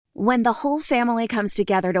When the whole family comes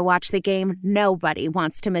together to watch the game, nobody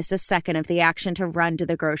wants to miss a second of the action to run to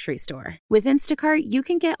the grocery store. With Instacart, you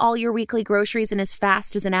can get all your weekly groceries in as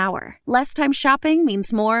fast as an hour. Less time shopping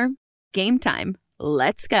means more game time.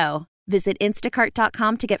 Let's go. Visit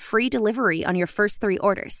instacart.com to get free delivery on your first 3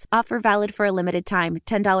 orders. Offer valid for a limited time.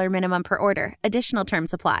 $10 minimum per order. Additional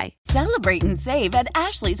terms apply. Celebrate and save at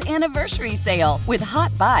Ashley's Anniversary Sale. With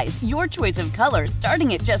Hot Buys, your choice of colors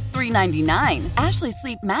starting at just $3.99. Ashley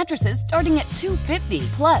Sleep mattresses starting at $2.50.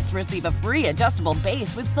 Plus, receive a free adjustable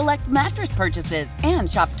base with select mattress purchases. And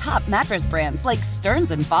shop top mattress brands like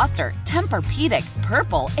Stearns & Foster, Tempur-Pedic,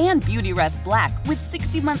 Purple, and Beautyrest Black with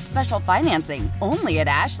 60-month special financing. Only at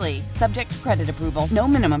Ashley. Subject to credit approval. No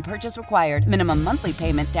minimum purchase required. Minimum monthly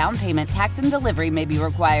payment, down payment, tax, and delivery may be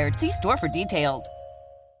required. See store for details.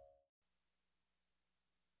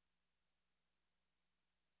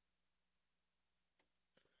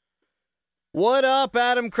 What up,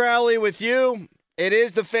 Adam Crowley with you. It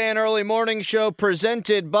is the Fan Early Morning Show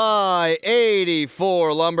presented by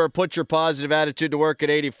 84 Lumber. Put your positive attitude to work at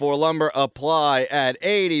 84 Lumber. Apply at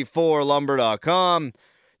 84lumber.com.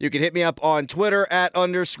 You can hit me up on Twitter at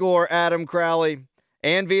 _Adam Crowley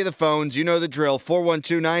and via the phones. You know the drill.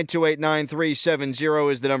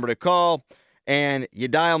 412-928-9370 is the number to call. And you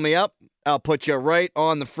dial me up, I'll put you right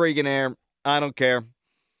on the friggin' air. I don't care.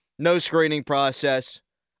 No screening process.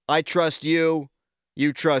 I trust you.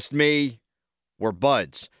 You trust me. We're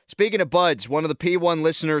buds. Speaking of buds, one of the P1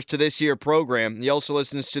 listeners to this year program, he also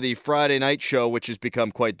listens to the Friday night show, which has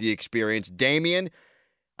become quite the experience. Damien,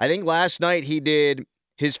 I think last night he did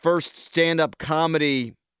his first stand-up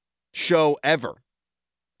comedy show ever.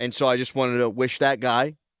 And so I just wanted to wish that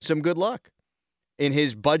guy some good luck in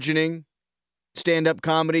his budgeting stand-up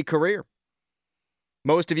comedy career.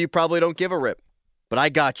 Most of you probably don't give a rip, but I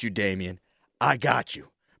got you, Damien. I got you.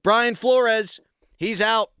 Brian Flores, he's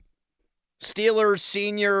out. Steelers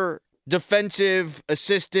senior defensive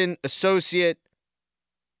assistant, associate,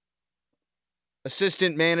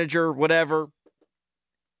 assistant manager, whatever.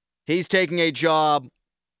 He's taking a job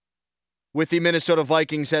with the Minnesota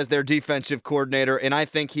Vikings as their defensive coordinator, and I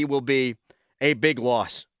think he will be a big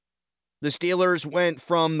loss. The Steelers went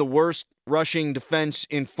from the worst rushing defense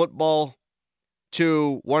in football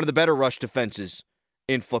to one of the better rush defenses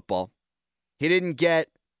in football. He didn't get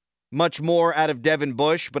much more out of Devin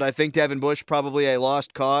Bush, but I think Devin Bush probably a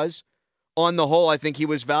lost cause. On the whole, I think he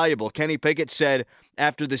was valuable. Kenny Pickett said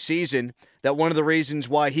after the season that one of the reasons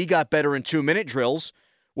why he got better in 2-minute drills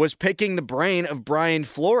was picking the brain of Brian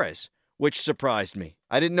Flores, which surprised me.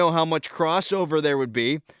 I didn't know how much crossover there would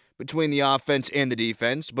be between the offense and the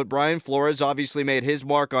defense, but Brian Flores obviously made his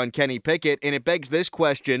mark on Kenny Pickett, and it begs this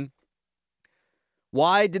question: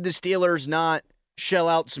 why did the Steelers not shell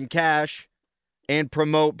out some cash and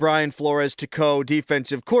promote Brian Flores to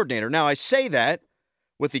co-defensive coordinator? Now, I say that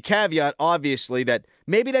with the caveat, obviously, that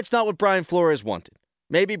maybe that's not what Brian Flores wanted.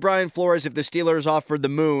 Maybe Brian Flores, if the Steelers offered the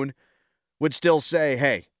moon, would still say,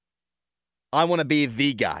 hey, I want to be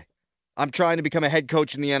the guy. I'm trying to become a head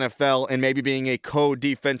coach in the NFL, and maybe being a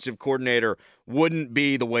co-defensive coordinator wouldn't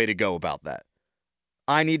be the way to go about that.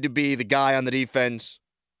 I need to be the guy on the defense.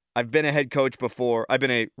 I've been a head coach before. I've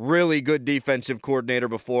been a really good defensive coordinator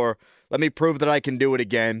before. Let me prove that I can do it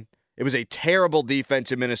again. It was a terrible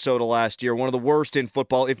defense in Minnesota last year, one of the worst in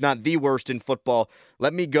football, if not the worst in football.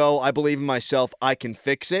 Let me go. I believe in myself. I can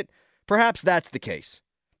fix it. Perhaps that's the case.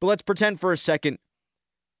 But let's pretend for a second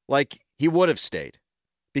like he would have stayed,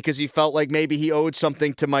 because he felt like maybe he owed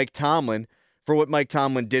something to Mike Tomlin for what Mike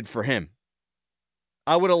Tomlin did for him.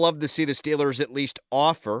 I would have loved to see the Steelers at least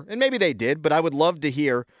offer, and maybe they did, but I would love to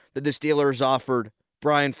hear that the Steelers offered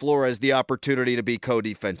Brian Flores the opportunity to be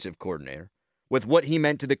co-defensive coordinator. With what he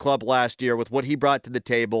meant to the club last year, with what he brought to the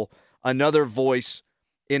table, another voice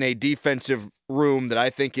in a defensive room that I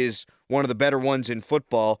think is one of the better ones in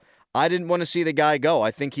football. I didn't want to see the guy go.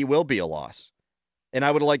 I think he will be a loss. And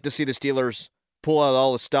I would like to see the Steelers pull out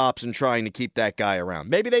all the stops in trying to keep that guy around.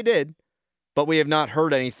 Maybe they did, but we have not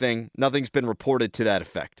heard anything. Nothing's been reported to that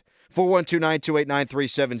effect.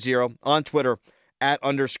 412-928-9370 on Twitter at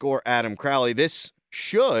 _Adam Crowley. This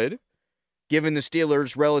should, given the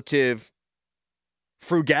Steelers' relative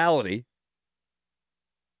frugality,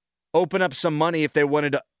 open up some money if they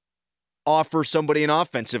wanted to offer somebody an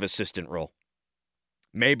offensive assistant role.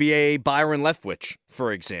 Maybe a Byron Leftwich,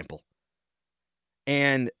 for example.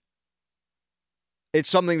 And it's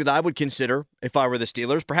something that I would consider if I were the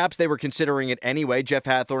Steelers. Perhaps they were considering it anyway. Jeff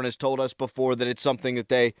Hathorn has told us before that it's something that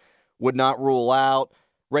they would not rule out.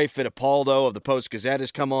 Ray Fittipaldo of the Post-Gazette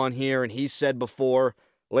has come on here, and he's said before,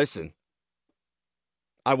 listen,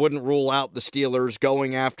 I wouldn't rule out the Steelers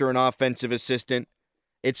going after an offensive assistant.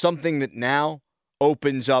 It's something that now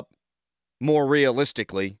opens up more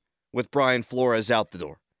realistically with Brian Flores out the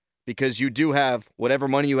door, because you do have whatever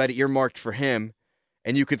money you had earmarked for him,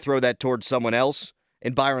 and you could throw that towards someone else,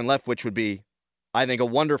 and Byron Leftwich would be, I think, a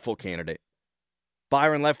wonderful candidate.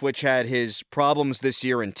 Byron Leftwich had his problems this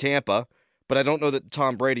year in Tampa, but I don't know that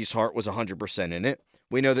Tom Brady's heart was 100% in it.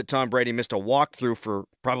 We know that Tom Brady missed a walkthrough for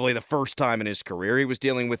probably the first time in his career. He was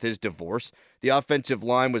dealing with his divorce. The offensive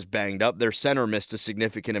line was banged up. Their center missed a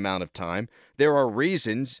significant amount of time. There are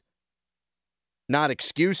reasons, not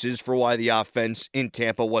excuses, for why the offense in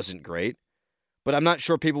Tampa wasn't great. But I'm not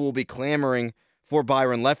sure people will be clamoring for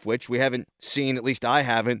Byron Leftwich. We haven't seen, at least I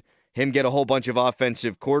haven't, him get a whole bunch of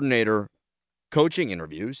offensive coordinator coaching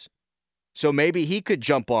interviews. So maybe he could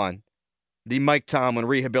jump on the Mike Tomlin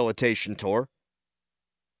rehabilitation tour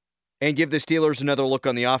and give the Steelers another look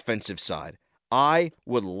on the offensive side. I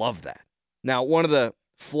would love that. Now, one of the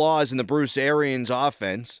flaws in the Bruce Arians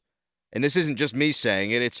offense, and this isn't just me saying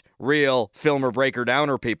it, it's real filmer breaker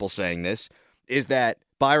downer people saying this, is that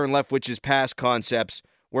Byron Leftwich's pass concepts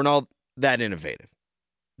were not that innovative.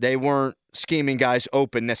 They weren't scheming guys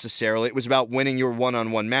open necessarily. It was about winning your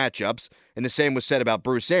one-on-one matchups, and the same was said about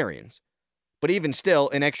Bruce Arians. But even still,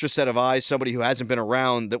 an extra set of eyes, somebody who hasn't been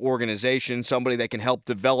around the organization, somebody that can help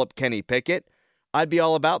develop Kenny Pickett, I'd be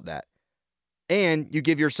all about that. And you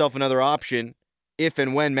give yourself another option if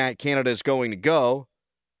and when Matt Canada is going to go,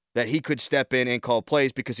 that he could step in and call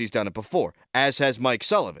plays because he's done it before, as has Mike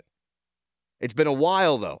Sullivan. It's been a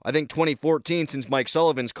while, though. I think 2014 since Mike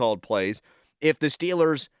Sullivan's called plays. If the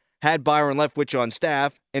Steelers had Byron Leftwich on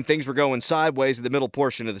staff and things were going sideways in the middle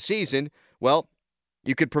portion of the season, well,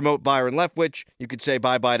 you could promote Byron Leftwich, you could say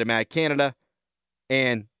bye-bye to Matt Canada,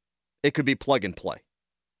 and it could be plug and play.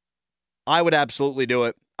 I would absolutely do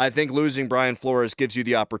it. I think losing Brian Flores gives you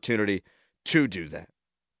the opportunity to do that.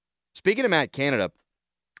 Speaking of Matt Canada,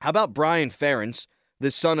 how about Brian Ferentz, the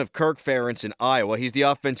son of Kirk Ferentz in Iowa? He's the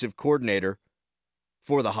offensive coordinator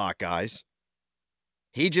for the Hawkeyes.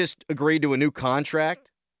 He just agreed to a new contract.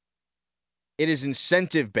 It is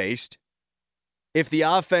incentive-based. If the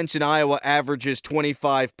offense in Iowa averages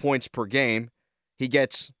 25 points per game, he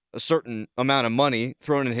gets a certain amount of money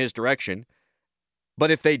thrown in his direction.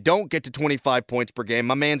 But if they don't get to 25 points per game,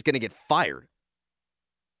 my man's going to get fired.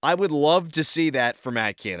 I would love to see that for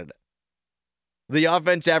Matt Canada. The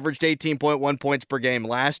offense averaged 18.1 points per game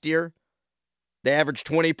last year. They averaged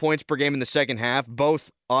 20 points per game in the second half,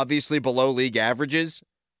 both obviously below league averages.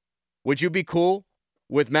 Would you be cool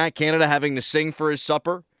with Matt Canada having to sing for his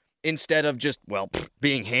supper instead of just,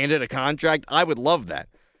 being handed a contract? I would love that.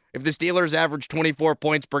 If the Steelers average 24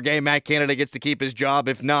 points per game, Matt Canada gets to keep his job.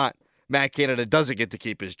 If not, Matt Canada doesn't get to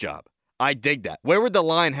keep his job. I dig that. Where would the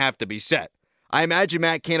line have to be set? I imagine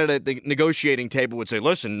Matt Canada at the negotiating table would say,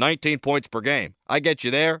 listen, 19 points per game. I get you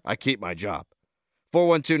there. I keep my job.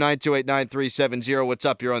 412-928-9370. What's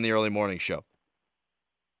up? You're on the early morning show.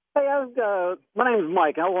 Hey, my name is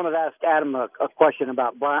Mike. I wanted to ask Adam a question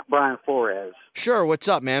about Brian Flores. Sure. What's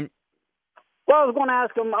up, man? Well, I was going to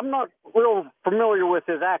ask him, I'm not real familiar with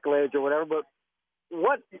his accolades or whatever, but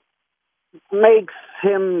what makes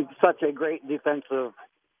him such a great defensive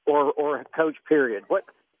or coach, period? What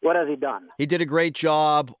has he done? He did a great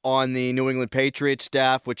job on the New England Patriots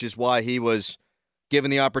staff, which is why he was given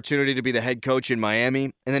the opportunity to be the head coach in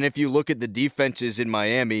Miami. And then if you look at the defenses in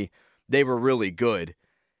Miami, they were really good.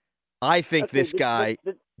 I think this guy...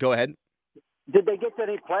 Go ahead. Did they get to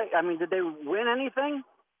any play? I mean, did they win anything?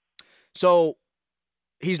 So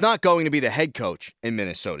he's not going to be the head coach in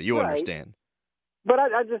Minnesota. You understand. But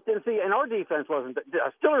I just didn't see, and our defense wasn't,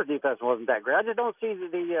 Steelers' defense wasn't that great. I just don't see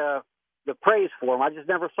the praise for him. I just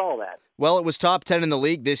never saw that. Well, it was top 10 in the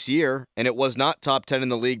league this year, and it was not top 10 in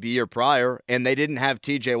the league the year prior, and they didn't have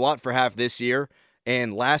T.J. Watt for half this year,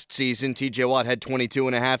 and last season T.J. Watt had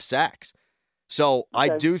 22.5 sacks. So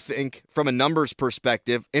okay. I do think from a numbers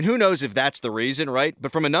perspective, and who knows if that's the reason, right?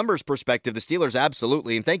 But from a numbers perspective, the Steelers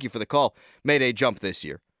absolutely, and thank you for the call, made a jump this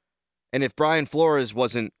year. And if Brian Flores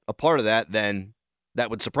wasn't a part of that, then that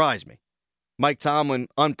would surprise me. Mike Tomlin,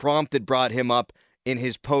 unprompted, brought him up in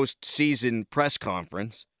his postseason press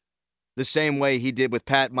conference, the same way he did with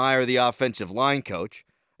Pat Meyer, the offensive line coach.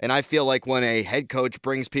 And I feel like when a head coach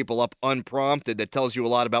brings people up unprompted, that tells you a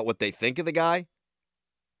lot about what they think of the guy.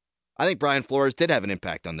 I think Brian Flores did have an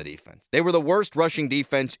impact on the defense. They were the worst rushing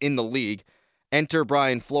defense in the league. Enter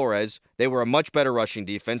Brian Flores. They were a much better rushing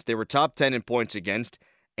defense. They were top 10 in points against,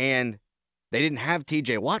 and they didn't have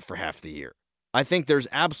T.J. Watt for half the year. I think there's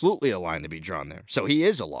absolutely a line to be drawn there. So he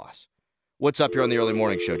is a loss. What's up? You're on the early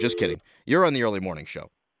morning show. Just kidding. You're on the early morning show.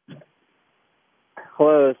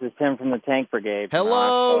 Hello, this is Tim from the Tank Brigade.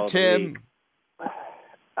 Hello, Tim.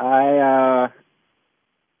 I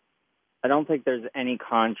don't think there's any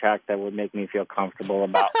contract that would make me feel comfortable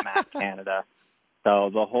about Matt Canada.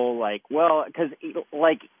 So the whole, because,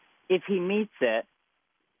 if he meets it,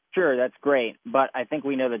 sure, that's great. But I think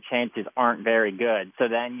we know the chances aren't very good. So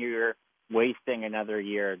then you're wasting another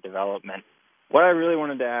year of development. What I really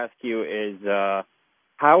wanted to ask you is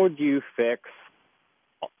how would you fix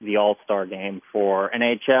the All-Star game for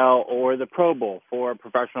NHL or the Pro Bowl for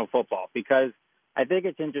professional football? Because I think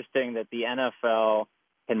it's interesting that the NFL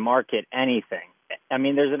can market anything. I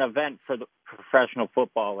mean, there's an event for the professional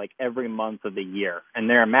football like every month of the year, and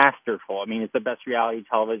they're masterful. I mean, it's the best reality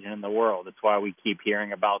television in the world. It's why we keep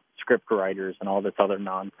hearing about script writers and all this other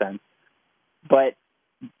nonsense. But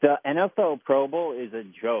the NFL Pro Bowl is a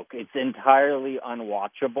joke. It's entirely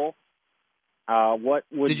unwatchable. What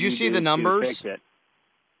would Did you see do the numbers? To fix it?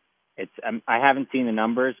 I haven't seen the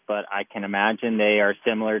numbers, but I can imagine they are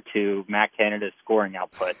similar to Matt Canada's scoring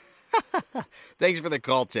output. Thanks for the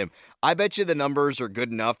call, Tim. I bet you the numbers are good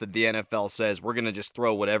enough that the NFL says we're going to just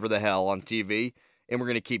throw whatever the hell on TV and we're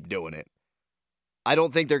going to keep doing it. I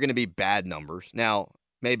don't think they're going to be bad numbers. Now,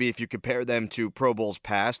 maybe if you compare them to Pro Bowls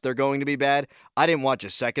past, they're going to be bad. I didn't watch a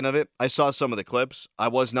second of it. I saw some of the clips. I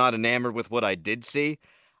was not enamored with what I did see.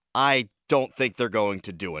 I don't think they're going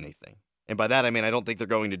to do anything. And by that, I mean I don't think they're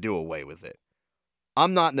going to do away with it.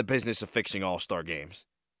 I'm not in the business of fixing all-star games.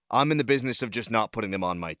 I'm in the business of just not putting them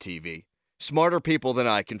on my TV. Smarter people than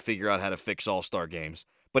I can figure out how to fix all-star games,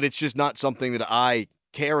 but it's just not something that I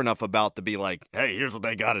care enough about to be like, hey, here's what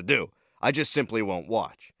they got to do. I just simply won't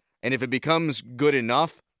watch. And if it becomes good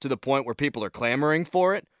enough to the point where people are clamoring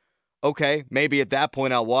for it, okay, maybe at that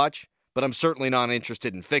point I'll watch, but I'm certainly not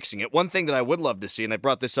interested in fixing it. One thing that I would love to see, and I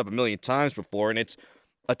brought this up a million times before, and it's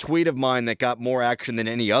a tweet of mine that got more action than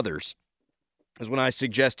any others, is when I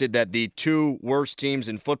suggested that the two worst teams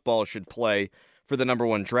in football should play for the number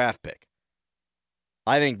one draft pick.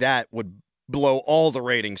 I think that would blow all the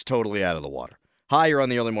ratings totally out of the water. Hi, you're on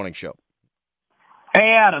the early morning show.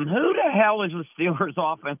 Hey, Adam, who the hell is the Steelers'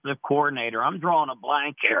 offensive coordinator? I'm drawing a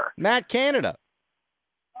blank here. Matt Canada.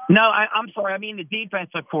 No, I'm sorry. I mean the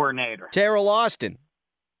defensive coordinator. Terrell Austin.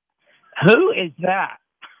 Who is that?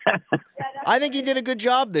 I think he did a good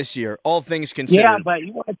job this year, all things considered. Yeah, but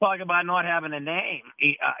you want to talk about not having a name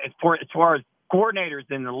as far as coordinators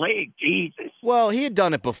in the league. Jesus. Well, he had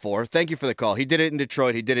done it before. Thank you for the call. He did it in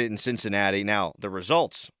Detroit. He did it in Cincinnati. Now, the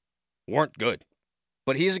results weren't good.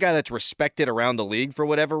 But he's a guy that's respected around the league for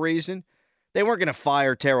whatever reason. They weren't going to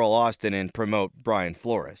fire Terrell Austin and promote Brian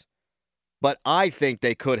Flores. But I think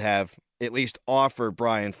they could have at least offered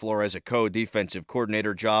Brian Flores a co-defensive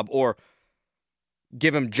coordinator job or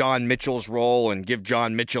give him John Mitchell's role and give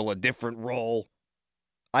John Mitchell a different role.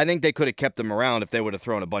 I think they could have kept him around if they would have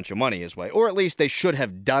thrown a bunch of money his way. Or at least they should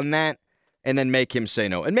have done that and then make him say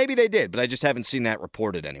no. And maybe they did, but I just haven't seen that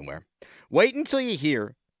reported anywhere. Wait until you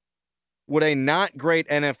hear what a not great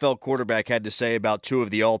NFL quarterback had to say about two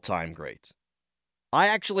of the all-time greats. I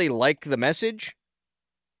actually like the message,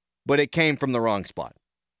 but it came from the wrong spot.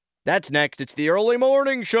 That's next. It's the Early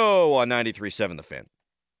Morning Show on 93.7 The Fan.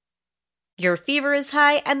 Your fever is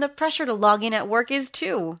high and the pressure to log in at work is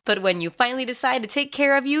too. But when you finally decide to take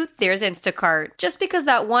care of you, there's Instacart. Just because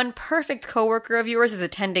that one perfect coworker of yours is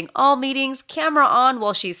attending all meetings, camera on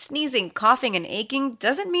while she's sneezing, coughing, and aching,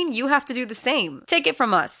 doesn't mean you have to do the same. Take it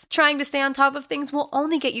from us. Trying to stay on top of things will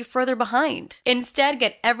only get you further behind. Instead,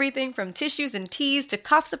 get everything from tissues and teas to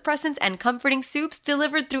cough suppressants and comforting soups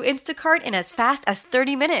delivered through Instacart in as fast as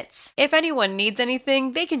 30 minutes. If anyone needs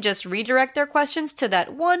anything, they can just redirect their questions to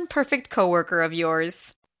that one perfect coworker of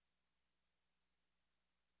yours.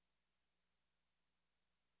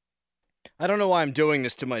 I don't know why I'm doing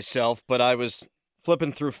this to myself, but I was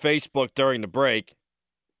flipping through Facebook during the break,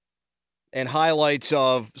 and highlights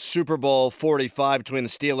of Super Bowl 45 between the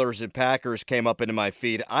Steelers and Packers came up into my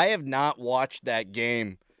feed. I have not watched that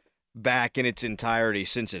game back in its entirety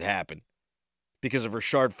since it happened because of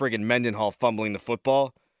Rashard friggin' Mendenhall fumbling the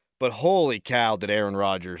football, but holy cow did Aaron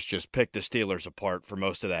Rodgers just pick the Steelers apart for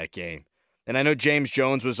most of that game. And I know James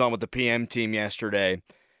Jones was on with the PM team yesterday,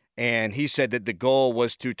 and he said that the goal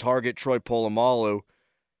was to target Troy Polamalu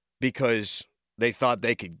because they thought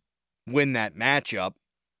they could win that matchup.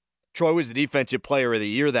 Troy was the defensive player of the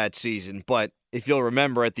year that season, but if you'll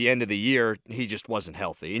remember, at the end of the year, he just wasn't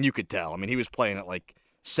healthy, and you could tell. I mean, he was playing at like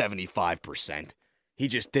 75%. He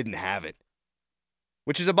just didn't have it,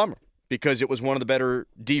 which is a bummer because it was one of the better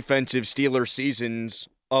defensive Steelers seasons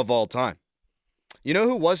of all time. You know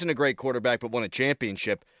who wasn't a great quarterback but won a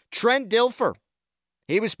championship? Trent Dilfer.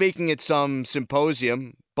 He was speaking at some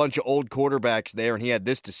symposium, bunch of old quarterbacks there, and he had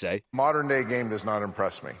this to say. Modern-day game does not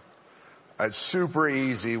impress me. It's super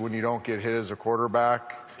easy when you don't get hit as a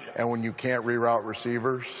quarterback and when you can't reroute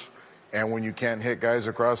receivers and when you can't hit guys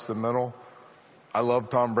across the middle. I love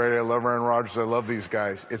Tom Brady. I love Aaron Rodgers. I love these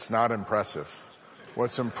guys. It's not impressive.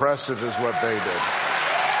 What's impressive is what they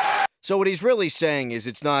did. So what he's really saying is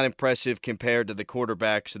it's not impressive compared to the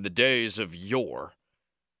quarterbacks in the days of yore.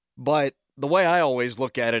 But the way I always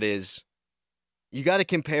look at it is you got to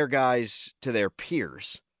compare guys to their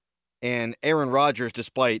peers. And Aaron Rodgers,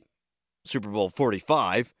 despite Super Bowl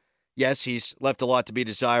 45, yes, he's left a lot to be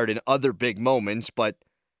desired in other big moments, but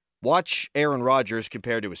watch Aaron Rodgers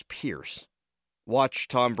compared to his peers. Watch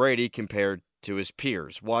Tom Brady compared to his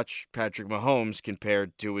peers. Watch Patrick Mahomes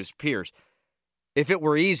compared to his peers. If it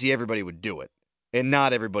were easy, everybody would do it, and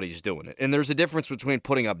not everybody's doing it. And there's a difference between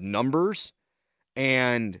putting up numbers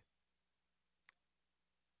and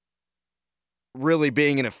really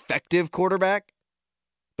being an effective quarterback,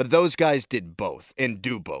 but those guys did both and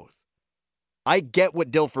do both. I get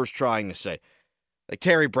what Dilfer's trying to say. Like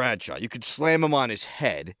Terry Bradshaw, you could slam him on his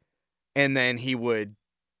head, and then he would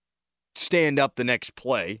stand up the next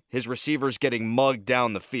play. His receiver's getting mugged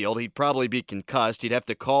down the field. He'd probably be concussed. He'd have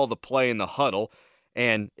to call the play in the huddle,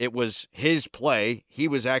 and it was his play. He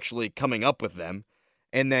was actually coming up with them,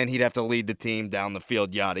 and then he'd have to lead the team down the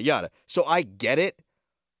field, yada, yada. So I get it,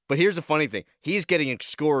 but here's the funny thing. He's getting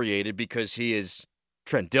excoriated because he is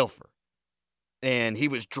Trent Dilfer, and he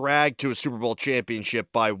was dragged to a Super Bowl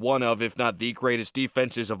championship by one of, if not the greatest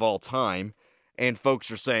defenses of all time, and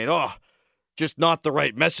folks are saying, oh, just not the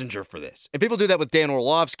right messenger for this. And people do that with Dan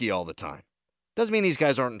Orlovsky all the time. Doesn't mean these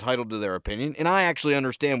guys aren't entitled to their opinion, and I actually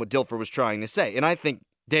understand what Dilfer was trying to say. And I think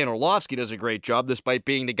Dan Orlovsky does a great job, despite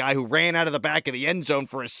being the guy who ran out of the back of the end zone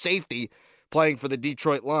for a safety playing for the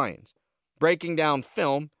Detroit Lions. Breaking down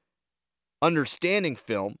film, understanding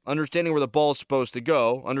where the ball's supposed to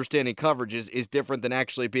go, understanding coverages is different than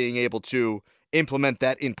actually being able to implement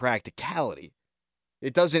that in practicality.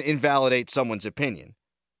 It doesn't invalidate someone's opinion.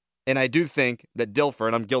 And I do think that Dilfer,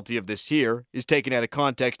 and I'm guilty of this here, is taken out of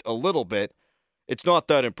context a little bit. It's not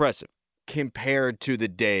that impressive compared to the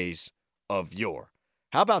days of yore.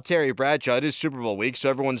 How about Terry Bradshaw? It is Super Bowl week,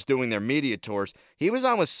 so everyone's doing their media tours. He was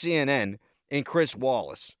on with CNN and Chris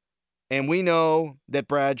Wallace. And we know that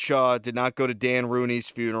Bradshaw did not go to Dan Rooney's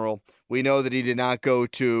funeral. We know that he did not go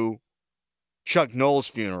to Chuck Noll's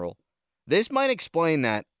funeral. This might explain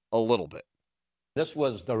that a little bit. This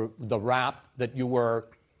was the rap that you were,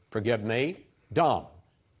 forgive me, dumb.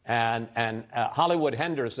 And Hollywood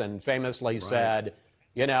Henderson famously said,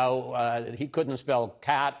 you know, he couldn't spell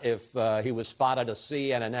cat if he was spotted a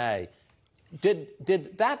C and an A.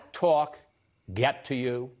 Did that talk get to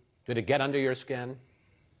you? Did it get under your skin?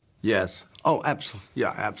 Yes. Oh, absolutely.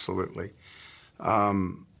 Yeah, absolutely.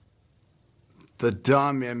 The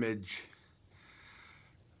dumb image,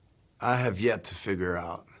 I have yet to figure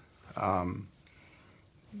out. A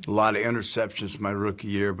lot of interceptions my rookie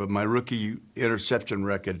year, but my rookie interception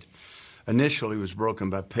record initially was broken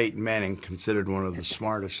by Peyton Manning, considered one of the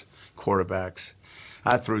smartest quarterbacks.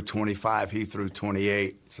 I threw 25, he threw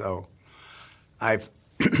 28. So I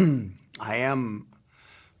am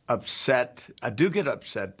upset. I do get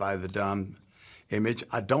upset by the dumb image.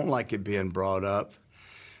 I don't like it being brought up.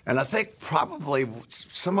 And I think probably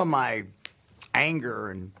some of my anger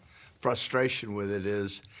and frustration with it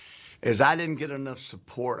is I didn't get enough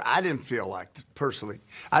support. I didn't feel like, personally,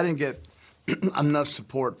 I didn't get enough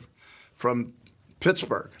support from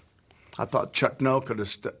Pittsburgh. I thought Chuck Noll could have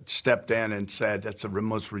stepped in and said, that's the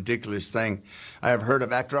most ridiculous thing I have heard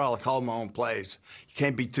of. After all, I called my own plays. You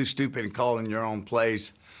can't be too stupid in calling your own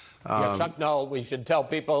plays. Yeah, Chuck Noll, we should tell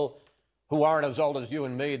people who aren't as old as you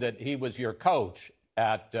and me that he was your coach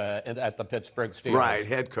at the Pittsburgh Steelers. Right,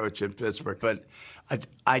 head coach in Pittsburgh. But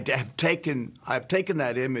I've taken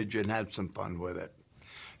that image and had some fun with it.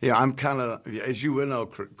 Yeah, I'm kind of, as you know,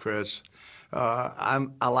 Chris, I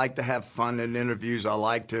like to have fun in interviews. I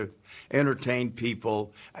like to entertain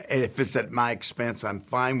people. If it's at my expense, I'm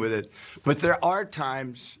fine with it. But there are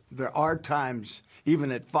times,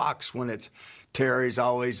 even at Fox, when it's Terry's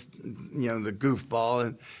always, the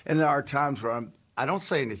goofball, and there are times where I don't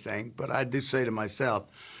say anything, but I do say to myself,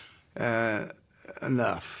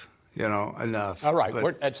 enough, enough. All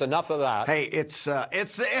right, it's enough of that. Hey,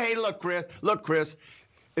 hey, look, Chris,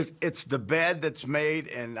 it's the bed that's made,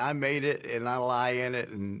 and I made it, and I lie in it,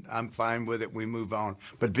 and I'm fine with it. We move on.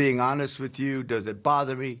 But being honest with you, does it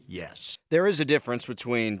bother me? Yes. There is a difference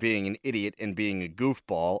between being an idiot and being a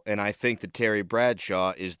goofball, and I think that Terry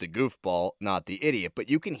Bradshaw is the goofball, not the idiot. But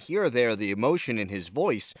you can hear there the emotion in his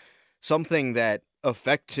voice, something that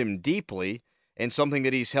affects him deeply, and something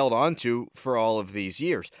that he's held on to for all of these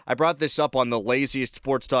years. I brought this up on the laziest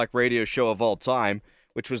sports talk radio show of all time,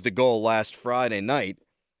 which was the goal last Friday night.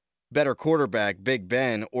 Better quarterback, Big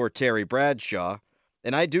Ben or Terry Bradshaw?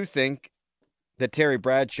 And I do think that Terry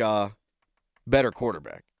Bradshaw, better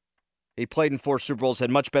quarterback. He played in 4 Super Bowls, had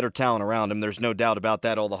much better talent around him. There's no doubt about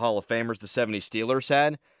that. All the Hall of Famers the 70 Steelers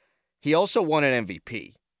had. He also won an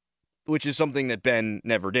MVP, which is something that Ben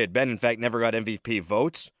never did. Ben, in fact, never got MVP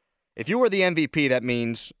votes. If you were the MVP, that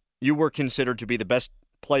means you were considered to be the best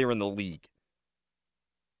player in the league.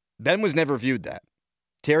 Ben was never viewed that.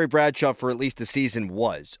 Terry Bradshaw, for at least a season,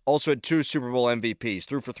 was. Also had 2 Super Bowl MVPs,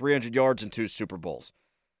 threw for 300 yards in 2 Super Bowls.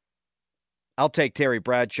 I'll take Terry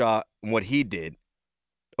Bradshaw and what he did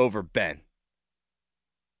over Ben.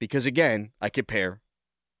 Because, again, I compare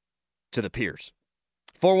to the peers.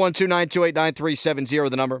 412-928-9370,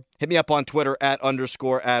 the number. Hit me up on Twitter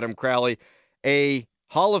 @_Adam Crowley. A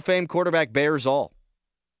Hall of Fame quarterback bears all.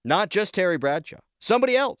 Not just Terry Bradshaw.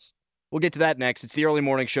 Somebody else. We'll get to that next. It's the Early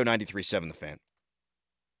Morning Show, 93.7 The Fan.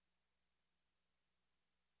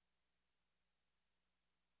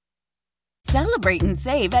 Celebrate and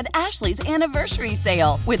save at Ashley's Anniversary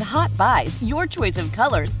Sale. With Hot Buys, your choice of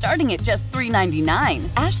colors starting at just $3.99.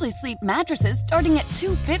 Ashley Sleep mattresses starting at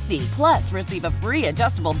 $2.50. Plus, receive a free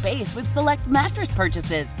adjustable base with select mattress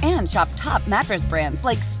purchases. And shop top mattress brands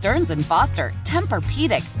like Stearns & Foster,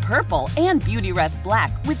 Tempur-Pedic, Purple, and Beautyrest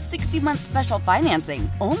Black with 60-month special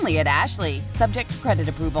financing. Only at Ashley. Subject to credit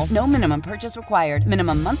approval. No minimum purchase required.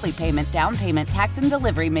 Minimum monthly payment, down payment, tax, and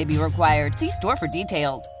delivery may be required. See store for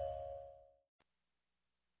details.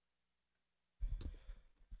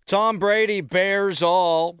 Tom Brady bears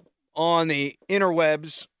all on the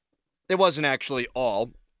interwebs. It wasn't actually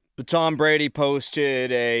all, but Tom Brady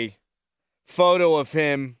posted a photo of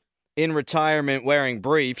him in retirement wearing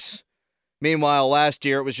briefs. Meanwhile, last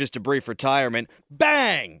year it was just a brief retirement.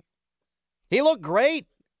 Bang! He looked great.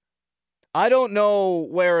 I don't know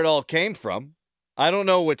where it all came from. I don't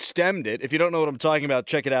know what stemmed it. If you don't know what I'm talking about,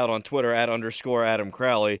 check it out on Twitter @_Adam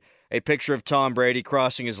Crowley. A picture of Tom Brady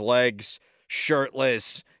crossing his legs,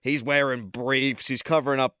 shirtless. He's wearing briefs. He's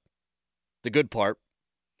covering up the good part.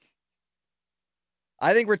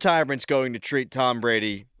 I think retirement's going to treat Tom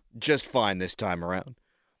Brady just fine this time around.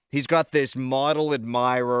 He's got this model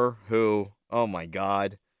admirer who, oh my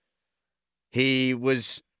God, he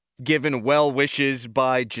was given well wishes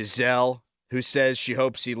by Giselle, who says she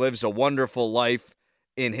hopes he lives a wonderful life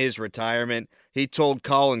in his retirement. He told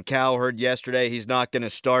Colin Cowherd yesterday he's not going to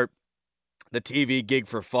start the TV gig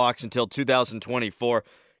for Fox until 2024.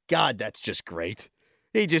 God, that's just great.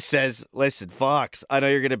 He just says, listen, Fox, I know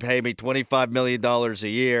you're going to pay me $25 million a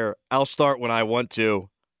year. I'll start when I want to.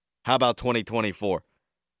 How about 2024?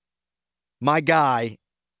 My guy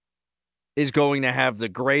is going to have the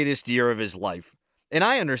greatest year of his life. And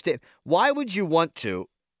I understand. Why would you want to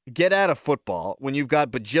get out of football when you've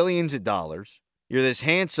got bajillions of dollars? You're this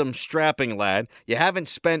handsome, strapping lad. You haven't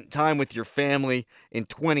spent time with your family in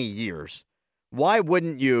 20 years. Why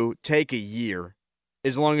wouldn't you take a year,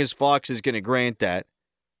 as long as Fox is going to grant that,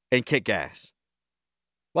 and kick ass?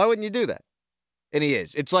 Why wouldn't you do that? And he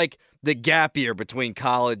is. It's like the gap year between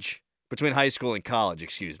high school and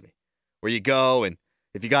college, where you go and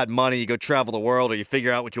if you got money, you go travel the world or you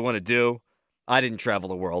figure out what you want to do. I didn't travel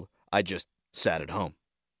the world. I just sat at home.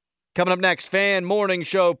 Coming up next, Fan Morning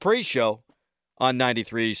Show pre-show on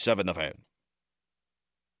 93.7 The Fan.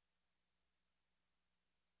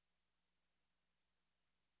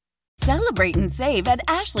 Celebrate and save at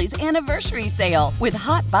Ashley's Anniversary Sale. With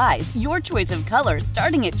Hot Buys, your choice of colors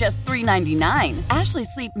starting at just $3.99. Ashley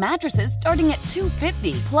Sleep mattresses starting at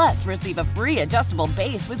 $2.50. Plus, receive a free adjustable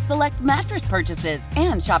base with select mattress purchases.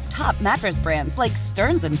 And shop top mattress brands like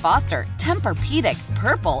Stearns & Foster, Tempur-Pedic,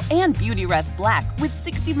 Purple, and Beautyrest Black with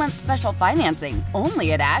 60-month special financing.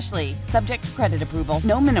 Only at Ashley. Subject to credit approval.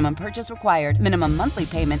 No minimum purchase required. Minimum monthly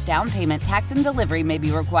payment, down payment, tax, and delivery may be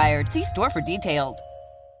required. See store for details.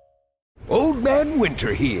 Old Man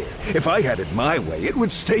Winter here. If I had it my way, it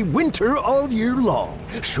would stay winter all year long.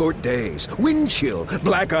 Short days, wind chill,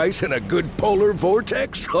 black ice, and a good polar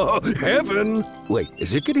vortex. Oh, heaven! Wait,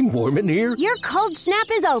 is it getting warm in here? Your cold snap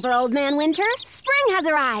is over, Old Man Winter. Spring has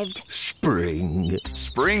arrived. Spring.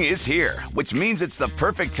 Spring is here, which means it's the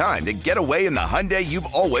perfect time to get away in the Hyundai you've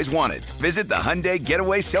always wanted. Visit the Hyundai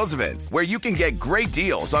Getaway Sales Event, where you can get great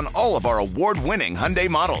deals on all of our award-winning Hyundai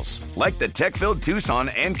models, like the tech-filled Tucson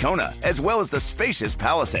and Kona, as well as the spacious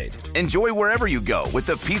Palisade. Enjoy wherever you go with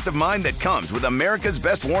the peace of mind that comes with America's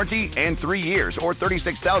best warranty and 3 years or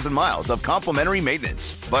 36,000 miles of complimentary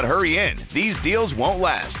maintenance. But hurry in, these deals won't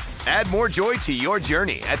last. Add more joy to your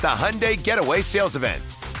journey at the Hyundai Getaway Sales Event.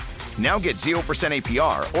 Now get 0%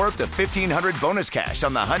 APR or up to $1,500 bonus cash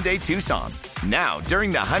on the Hyundai Tucson. Now, during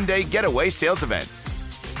the Hyundai Getaway Sales Event.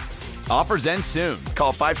 Offers end soon.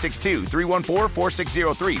 Call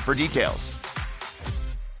 562-314-4603 for details.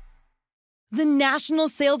 The national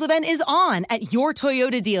sales event is on at your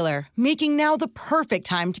Toyota dealer, making now the perfect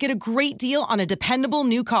time to get a great deal on a dependable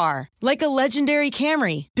new car. Like a legendary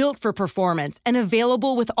Camry, built for performance and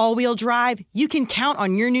available with all-wheel drive, you can count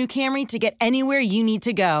on your new Camry to get anywhere you need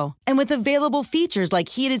to go. And with available features like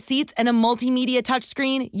heated seats and a multimedia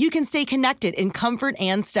touchscreen, you can stay connected in comfort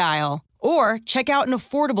and style. Or check out an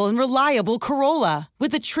affordable and reliable Corolla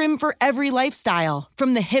with a trim for every lifestyle.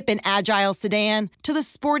 From the hip and agile sedan to the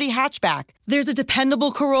sporty hatchback, there's a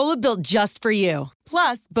dependable Corolla built just for you.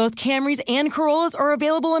 Plus, both Camrys and Corollas are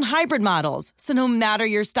available in hybrid models, so no matter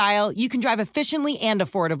your style, you can drive efficiently and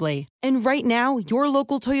affordably. And right now, your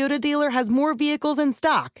local Toyota dealer has more vehicles in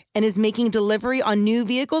stock and is making delivery on new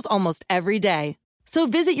vehicles almost every day. So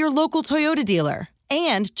visit your local Toyota dealer.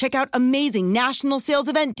 And check out amazing national sales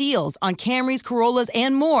event deals on Camrys, Corollas,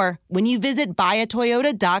 and more when you visit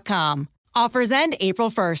buyatoyota.com. Offers end April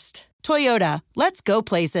 1st. Toyota, let's go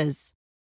places.